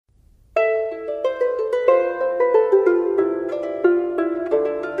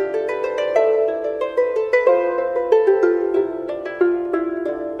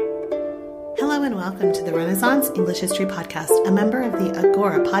the Renaissance English History Podcast, a member of the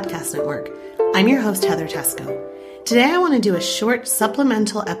Agora Podcast Network. I'm your host, Heather Tesco. Today I want to do a short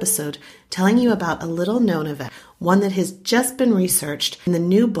supplemental episode telling you about a little-known event, one that has just been researched in the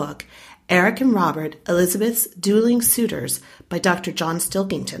new book, Eric and Robert, Elizabeth's Dueling Suitors by Dr. John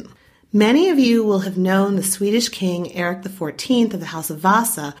Stilkington. Many of you will have known the Swedish king Eric XIV of the House of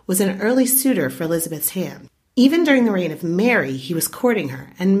Vasa was an early suitor for Elizabeth's hand. Even during the reign of Mary, he was courting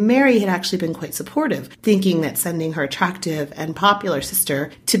her, and Mary had actually been quite supportive, thinking that sending her attractive and popular sister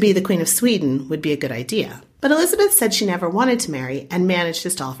to be the Queen of Sweden would be a good idea. But Elizabeth said she never wanted to marry and managed to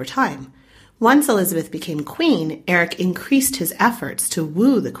stall for time. Once Elizabeth became queen, Eric increased his efforts to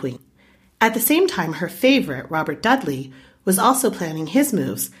woo the queen. At the same time, her favorite, Robert Dudley, was also planning his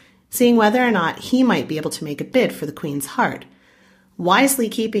moves, seeing whether or not he might be able to make a bid for the queen's heart. Wisely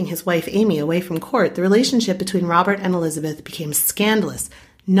keeping his wife Amy away from court, the relationship between Robert and Elizabeth became scandalous,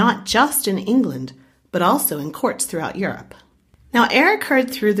 not just in England, but also in courts throughout Europe. Now, Eric heard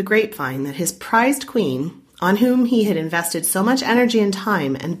through the grapevine that his prized queen, on whom he had invested so much energy and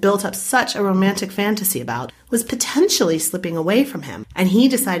time and built up such a romantic fantasy about, was potentially slipping away from him, and he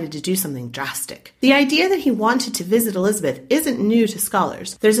decided to do something drastic. The idea that he wanted to visit Elizabeth isn't new to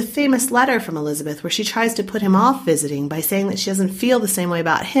scholars. There's a famous letter from Elizabeth where she tries to put him off visiting by saying that she doesn't feel the same way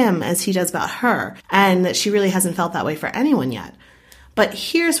about him as he does about her, and that she really hasn't felt that way for anyone yet. But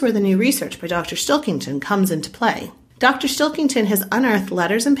here's where the new research by Dr. Stilkington comes into play. Dr. Stilkington has unearthed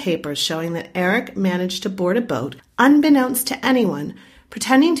letters and papers showing that Eric managed to board a boat, unbeknownst to anyone,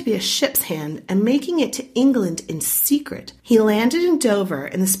 pretending to be a ship's hand and making it to England in secret. He landed in Dover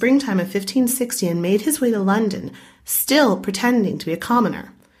in the springtime of 1560 and made his way to London, still pretending to be a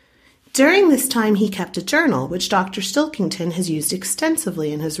commoner. During this time, he kept a journal, which Dr. Stilkington has used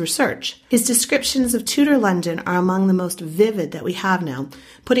extensively in his research. His descriptions of Tudor London are among the most vivid that we have now,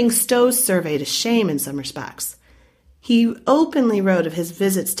 putting Stowe's survey to shame in some respects. He openly wrote of his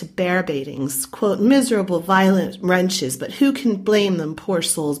visits to bear baitings, quote, miserable, violent wrenches, but who can blame them, poor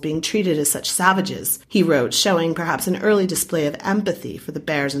souls, being treated as such savages, he wrote, showing perhaps an early display of empathy for the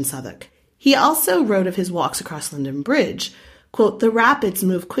bears in Southwark. He also wrote of his walks across London Bridge, quote, the rapids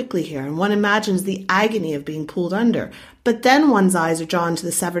move quickly here, and one imagines the agony of being pulled under, but then one's eyes are drawn to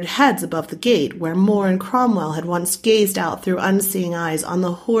the severed heads above the gate, where More and Cromwell had once gazed out through unseeing eyes on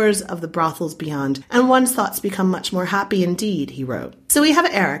the horrors of the brothels beyond, and one's thoughts become much more happy indeed, he wrote. So we have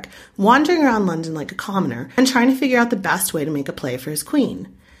Eric wandering around London like a commoner and trying to figure out the best way to make a play for his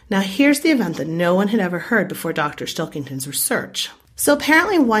queen. Now here's the event that no one had ever heard before Dr. Stilkington's research. So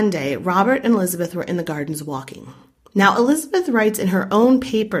apparently one day, Robert and Elizabeth were in the gardens walking. Now, Elizabeth writes in her own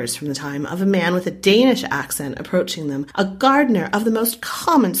papers from the time of a man with a Danish accent approaching them, a gardener of the most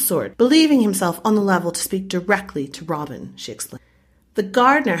common sort, believing himself on the level to speak directly to Robin, she explained. The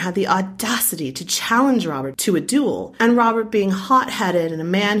gardener had the audacity to challenge Robert to a duel, and Robert, being hot-headed and a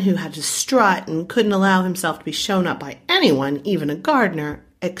man who had to strut and couldn't allow himself to be shown up by anyone, even a gardener,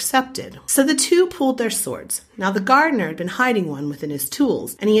 accepted. So the two pulled their swords. Now the gardener had been hiding one within his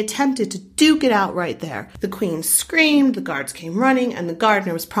tools, and he attempted to duke it out right there. The queen screamed, the guards came running, and the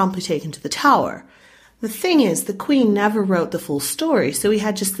gardener was promptly taken to the tower. The thing is, the queen never wrote the full story, so we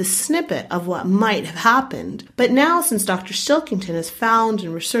had just this snippet of what might have happened. But now, since Dr. Stilkington has found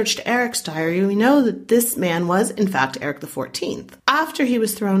and researched Eric's diary, we know that this man was, in fact, Eric XIV. After he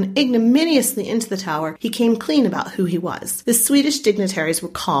was thrown ignominiously into the tower, he came clean about who he was. The Swedish dignitaries were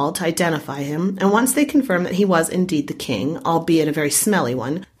called to identify him, and once they confirmed that he was indeed the king, albeit a very smelly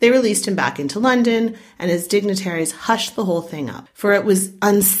one, they released him back into London, and his dignitaries hushed the whole thing up. For it was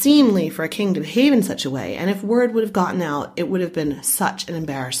unseemly for a king to behave in such a way, and if word would have gotten out, it would have been such an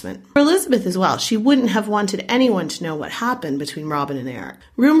embarrassment. For Elizabeth as well, she wouldn't have wanted anyone to know what happened between Robin and Eric.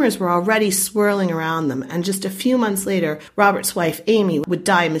 Rumors were already swirling around them, and just a few months later, Robert's wife Amy would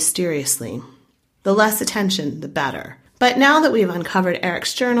die mysteriously. The less attention, the better. But now that we have uncovered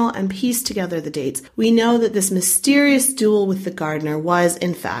Eric's journal and pieced together the dates, we know that this mysterious duel with the gardener was,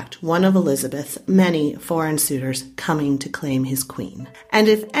 in fact, one of Elizabeth's many foreign suitors coming to claim his queen. And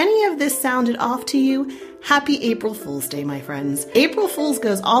if any of this sounded off to you, happy April Fool's Day, my friends. April Fool's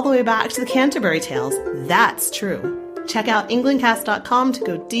goes all the way back to the Canterbury Tales. That's true. Check out englandcast.com to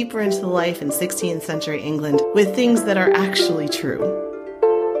go deeper into the life in 16th century England with things that are actually true.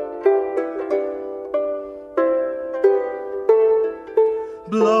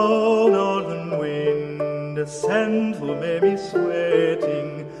 Blow, northern wind, a scent will make me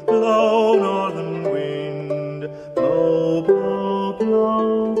sweating. Blow, northern wind, blow, blow,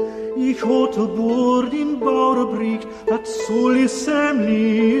 blow. Ich hatte bord in Bauerbricht, dat soll is Sam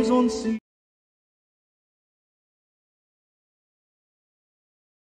leaves on sea.